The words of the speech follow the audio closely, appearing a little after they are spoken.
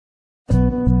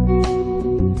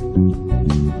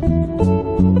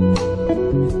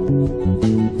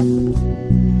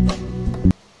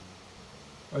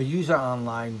are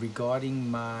online regarding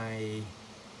my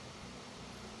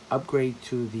upgrade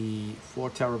to the 4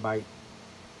 terabyte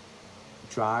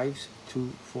drives,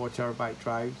 2 4 terabyte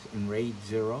drives in RAID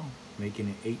 0, making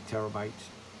it 8 terabytes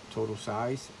total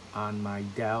size on my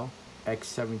DeLL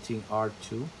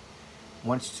x17R2.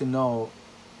 Wants to know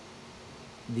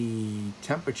the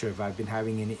temperature, if I've been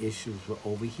having any issues with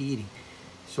overheating.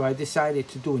 So I decided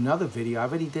to do another video. I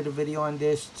already did a video on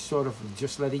this, sort of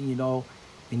just letting you know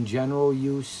in general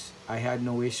use I had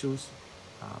no issues.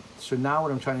 So now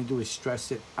what I'm trying to do is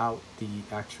stress it out, the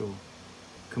actual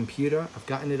computer. I've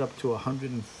gotten it up to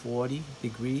 140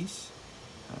 degrees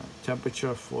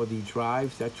temperature for the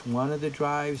drives. That's one of the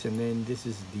drives, and then this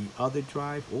is the other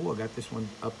drive. Oh, I got this one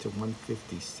up to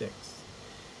 156.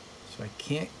 So I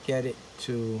can't get it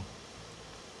to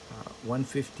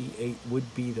 158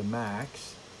 would be the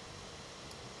max.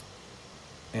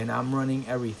 And I'm running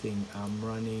everything. I'm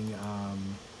running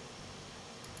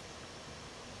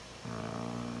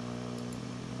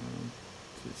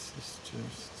this is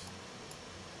just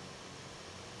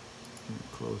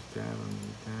close down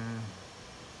that.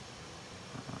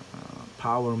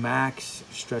 Power max,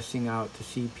 stressing out the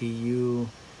CPU,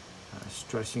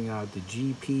 stressing out the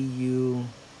GPU,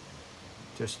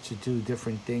 just to do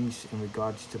different things in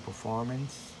regards to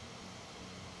performance.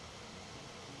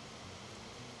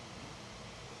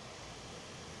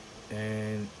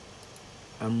 And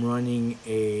I'm running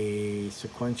a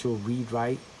sequential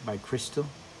read-write by Crystal.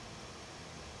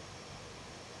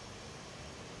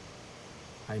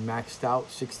 I maxed out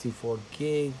 64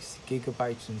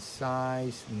 gigabytes in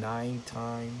size, 9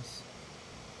 times.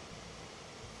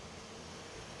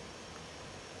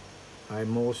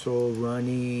 I'm also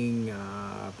running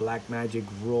Blackmagic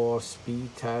raw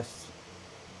speed test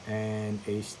and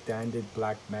a standard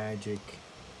Blackmagic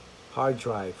hard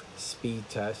drive speed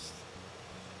test.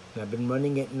 And I've been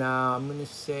running it now, I'm gonna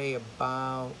say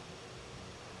about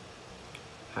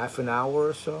half an hour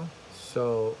or so.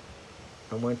 So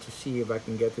I want to see if I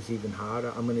can get this even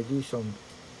hotter. I'm gonna do some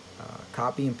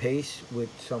copy and paste with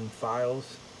some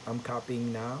files I'm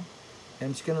copying now. And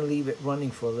I'm just gonna leave it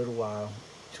running for a little while,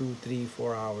 2, 3,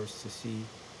 4 hours to see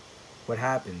what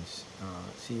happens.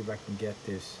 See if I can get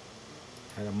this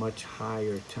at a much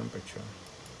higher temperature.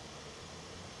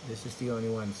 This is the only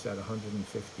one that's at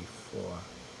 154.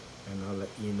 And I'll let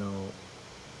you know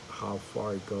how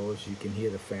far it goes. You can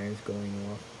hear the fans going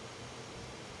off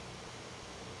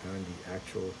on the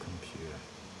actual computer.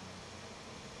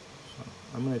 So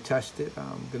I'm gonna test it.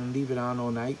 I'm gonna leave it on all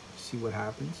night, see what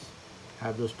happens.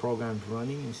 Have those programs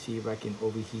running and see if I can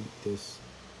overheat this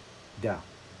down.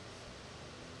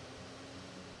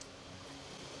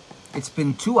 It's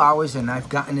been 2 hours and I've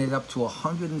gotten it up to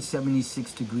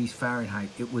 176 degrees Fahrenheit.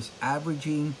 It was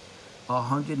averaging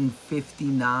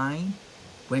 159,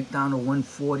 went down to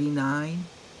 149,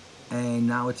 and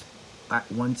now it's at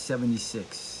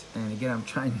 176. And again, I'm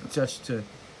trying just to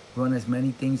run as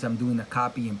many things. I'm doing a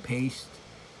copy and paste.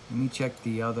 Let me check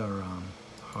the other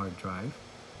hard drive.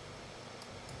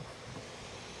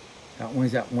 That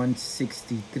one's at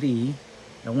 163.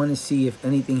 I want to see if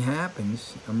anything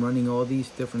happens. I'm running all these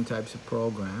different types of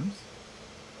programs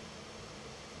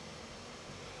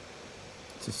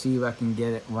to see if I can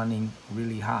get it running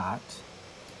really hot.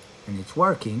 And it's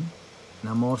working. And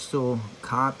I'm also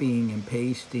copying and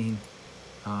pasting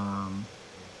a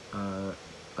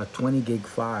 20 gig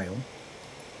file.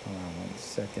 Hold on 1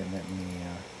 second, let me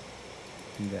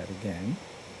do that again.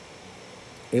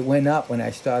 It went up when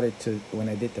I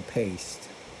did the paste,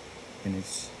 and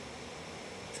it's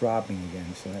dropping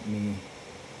again. So let me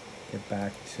get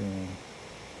back to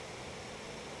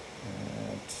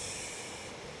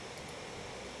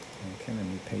okay, let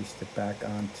me paste it back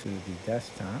onto the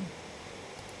desktop.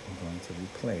 I'm going to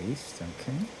replace,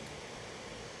 okay.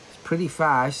 It's pretty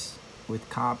fast with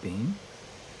copying,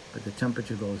 but the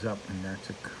temperature goes up and that's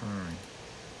occurring.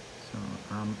 So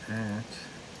I'm at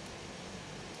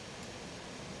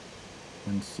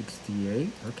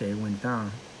 168. Okay, it went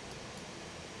down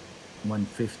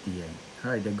 158.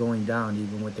 All right, they're going down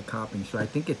even with the copying. So I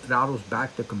think it throttles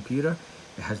back the computer.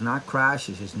 It has not crashed.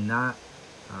 It has not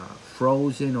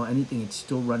frozen or anything. It's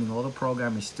still running. All the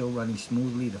program is still running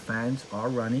smoothly. The fans are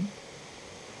running,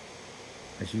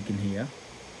 as you can hear,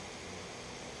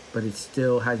 but it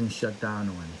still hasn't shut down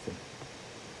or anything.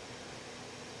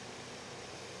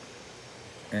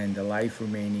 And the life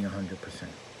remaining 100%.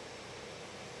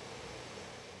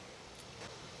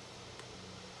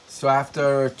 So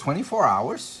after 24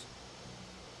 hours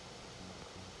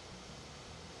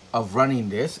of running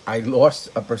this, I lost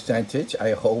a percentage.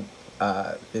 I hope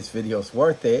this video is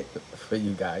worth it for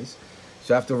you guys.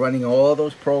 So after running all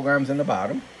those programs in the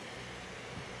bottom,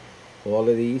 all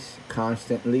of these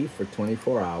constantly for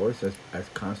 24 hours, as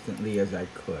constantly as I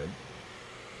could,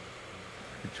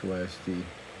 which was the,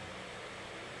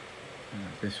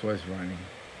 this was running.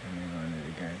 Let me run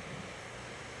it again.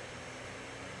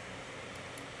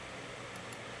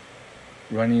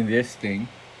 Running this thing.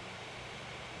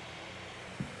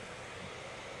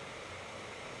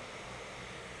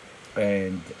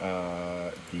 And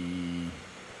the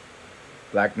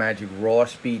Blackmagic raw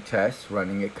speed test,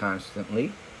 running it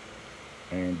constantly.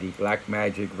 And the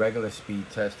Blackmagic regular speed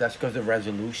test, that's because of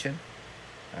resolution.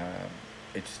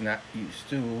 It's not used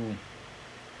to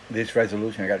this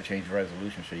resolution. I got to change the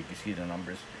resolution so you can see the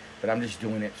numbers. But I'm just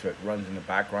doing it so it runs in the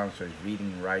background, so it's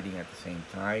reading and writing at the same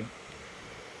time.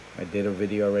 I did a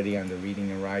video already on the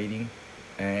reading and writing.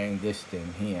 And this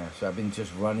thing here. So I've been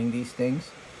just running these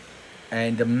things.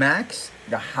 And the max,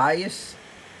 the highest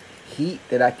heat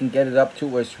that I can get it up to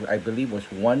was, I believe,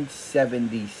 was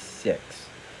 176.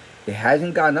 It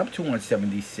hasn't gone up to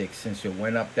 176 since it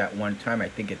went up that one time. I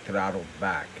think it throttled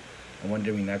back. I'm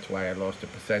wondering that's why I lost a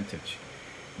percentage.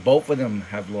 Both of them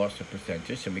have lost a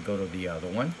percentage. So we go to the other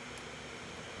one.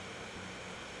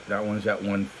 That one's at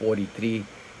 143.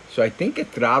 So I think it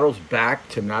throttles back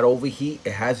to not overheat.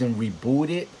 It hasn't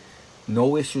rebooted.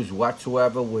 No issues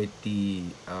whatsoever with the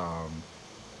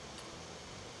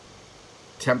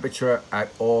temperature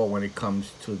at all when it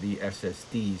comes to the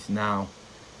SSDs. Now,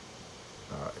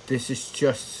 this is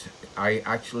just, I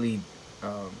actually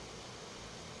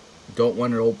don't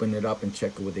want to open it up and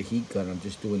check it with a heat gun. I'm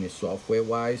just doing it software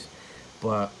wise.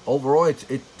 But overall,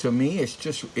 to me,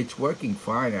 it's working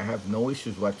fine. I have no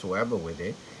issues whatsoever with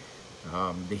it.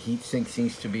 The heatsink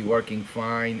seems to be working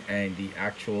fine, and the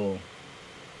actual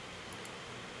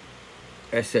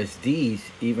SSDs,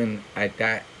 even at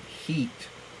that heat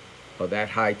or that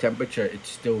high temperature, it's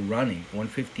still running.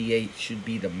 158 should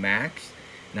be the max.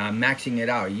 Now I'm maxing it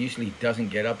out. It usually doesn't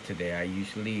get up to there.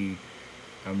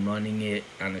 I'm running it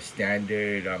on a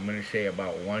standard, I'm gonna say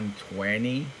about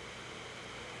 120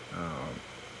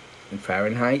 in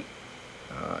Fahrenheit,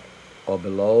 or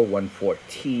below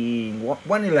 114,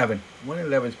 111.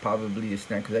 111 is probably the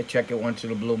standard, because I check it once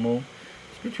in a blue moon.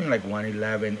 It's between like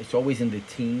 111. It's always in the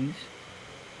teens.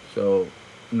 So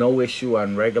no issue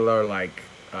on regular, like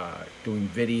doing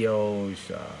videos,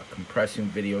 compressing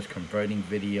videos, converting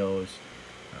videos,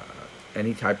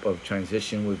 any type of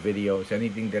transition with videos,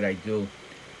 anything that I do.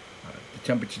 The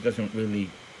temperature doesn't really,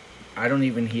 I don't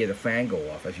even hear the fan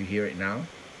go off as you hear it now.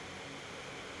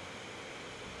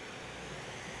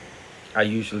 I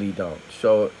usually don't.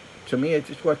 So to me,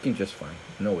 it's working just fine.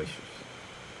 No issues.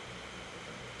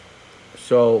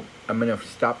 So I'm going to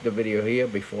stop the video here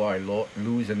before I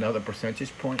lose another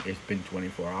percentage point. It's been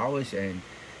 24 hours and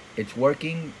it's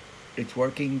working. It's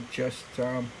working just,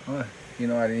 you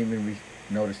know, I didn't even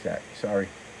notice that. Sorry.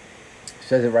 It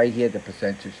says it right here, the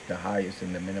percentage, the highest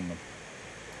and the minimum.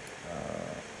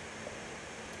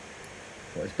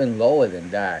 Well, it's been lower than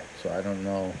that, so I don't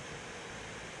know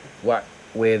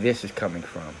where this is coming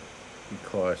from,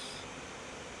 because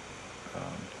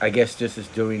I guess this is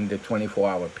during the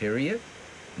 24-hour period.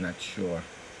 I'm not sure.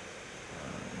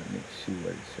 Let me see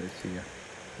what it says here.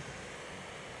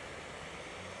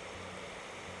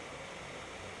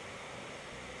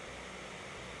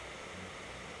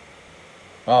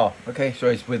 Oh, okay, so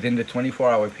it's within the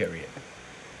 24-hour period.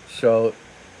 So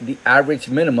the average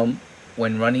minimum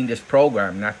when running this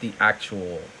program, not the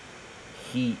actual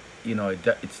heat, you know,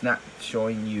 it's not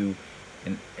showing you,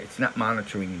 and it's not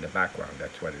monitoring in the background.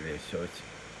 That's what it is. So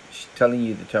it's telling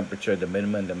you the temperature, the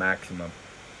minimum, the maximum,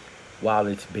 while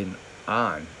it's been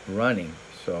on running.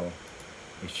 So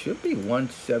it should be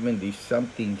 170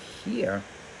 something here,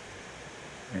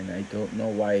 and I don't know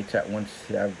why it's at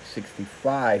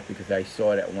 165, because I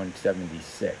saw it at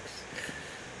 176.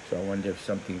 So I wonder if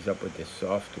something's up with this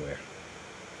software.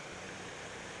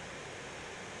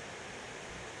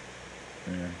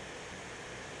 Yeah.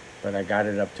 But I got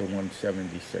it up to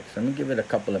 176. Let me give it a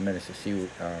couple of minutes to see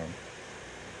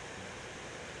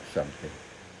something.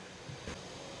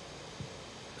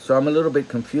 So I'm a little bit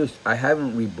confused. I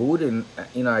haven't rebooted.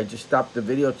 You know, I just stopped the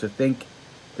video to think,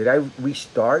 did I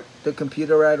restart the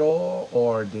computer at all?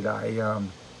 Or did I,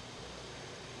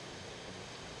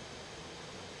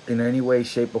 in any way,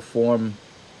 shape, or form,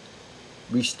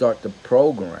 restart the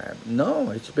program?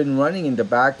 No, it's been running in the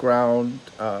background.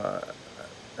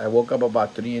 I woke up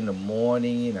about 3 in the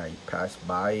morning, and I passed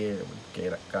by it,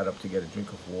 got up to get a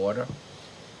drink of water,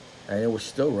 and it was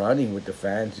still running with the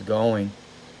fans going.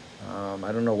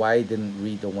 I don't know why it didn't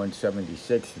read the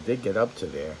 176. It did get up to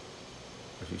there,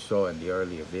 as you saw in the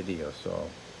earlier video, so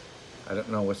I don't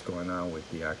know what's going on with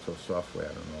the actual software.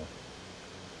 I don't know.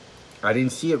 I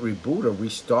didn't see it reboot or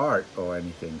restart or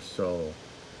anything, so,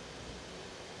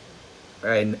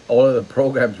 and all of the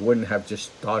programs wouldn't have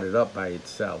just started up by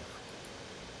itself.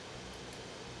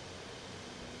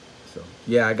 So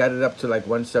yeah, I got it up to like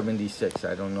 176.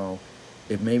 I don't know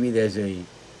if maybe there's a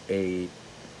you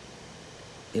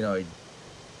know,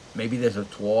 maybe there's a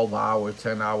 12-hour,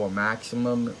 10-hour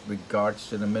maximum regards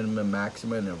to the minimum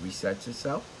maximum, and it resets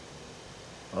itself.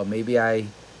 Or maybe I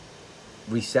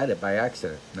reset it by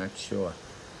accident. Not sure.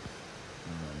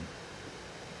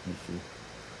 Let me see.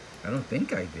 I don't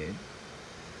think I did,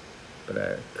 but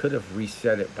I could have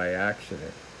reset it by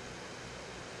accident.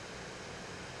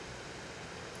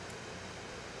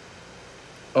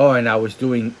 Oh, and I was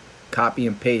doing copy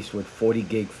and paste with 40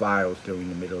 gig files during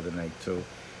the middle of the night too.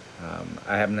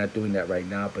 I am not doing that right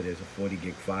now, but there's a 40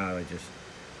 gig file. I just,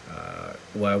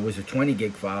 well, it was a 20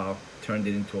 gig file, turned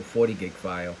it into a 40 gig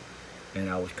file, and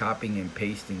I was copying and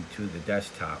pasting to the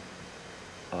desktop.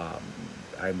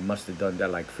 I must have done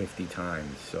that like 50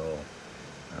 times, so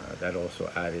that also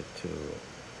added to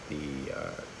the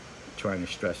trying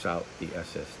to stress out the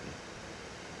SSD.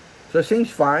 So it seems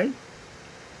fine.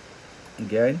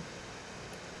 Again,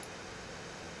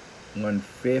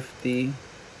 150,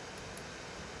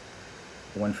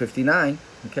 159.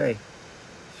 Okay,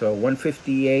 so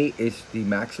 158 is the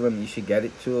maximum you should get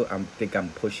it to. I think I'm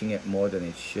pushing it more than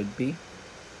it should be,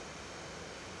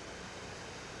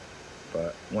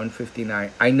 but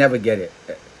 159, I never get it.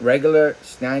 Regular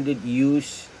standard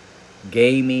use,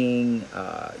 gaming,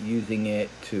 using it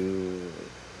to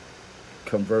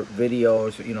convert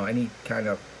videos, you know, any kind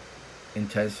of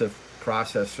intensive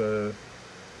processor.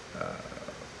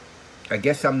 I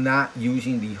guess I'm not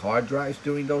using the hard drives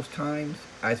during those times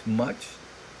as much.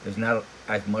 There's not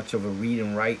as much of a read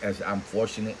and write as I'm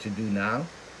fortunate to do now,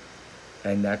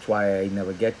 and that's why I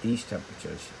never get these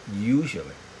temperatures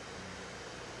usually.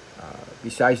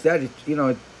 Besides that, you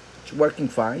know, it's working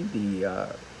fine.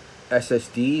 The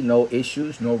SSD, no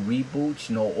issues, no reboots,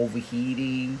 no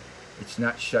overheating. It's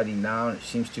not shutting down. It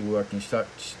seems to be working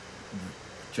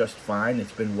just fine.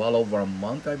 It's been well over a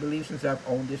month, I believe, since I've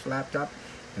owned this laptop,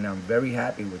 and I'm very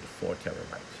happy with the 4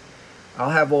 terabytes. I'll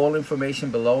have all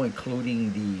information below,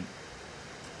 including the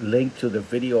link to the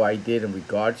video I did in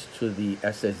regards to the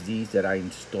SSDs that I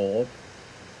installed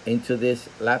into this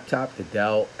laptop, the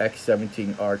DeLL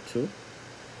x17R2,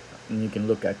 and you can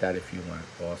look at that if you want.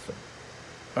 Awesome.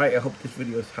 All right, I hope this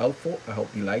video is helpful. I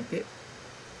hope you liked it.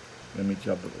 Let me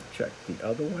double check the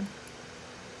other one.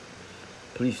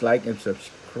 Please like and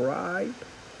subscribe.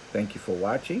 Thank you for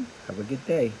watching. Have a good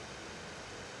day.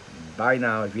 Bye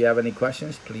now. If you have any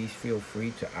questions, please feel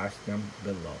free to ask them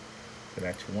below. So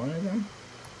that's one of them,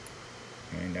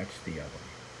 and that's the other one.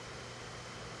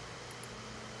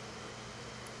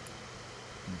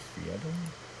 That's the other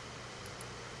one.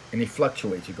 And it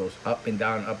fluctuates. It goes up and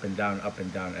down, up and down, up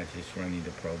and down as it's running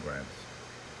the programs.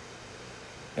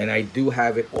 And I do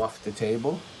have it off the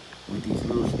table with these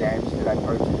little stands that I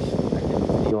purchased. I did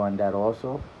a video on that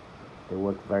also. They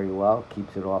work very well.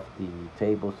 Keeps it off the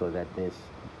table so that there's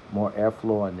more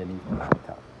airflow underneath the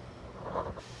laptop.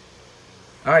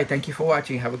 All right, thank you for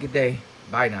watching. Have a good day.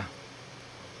 Bye now.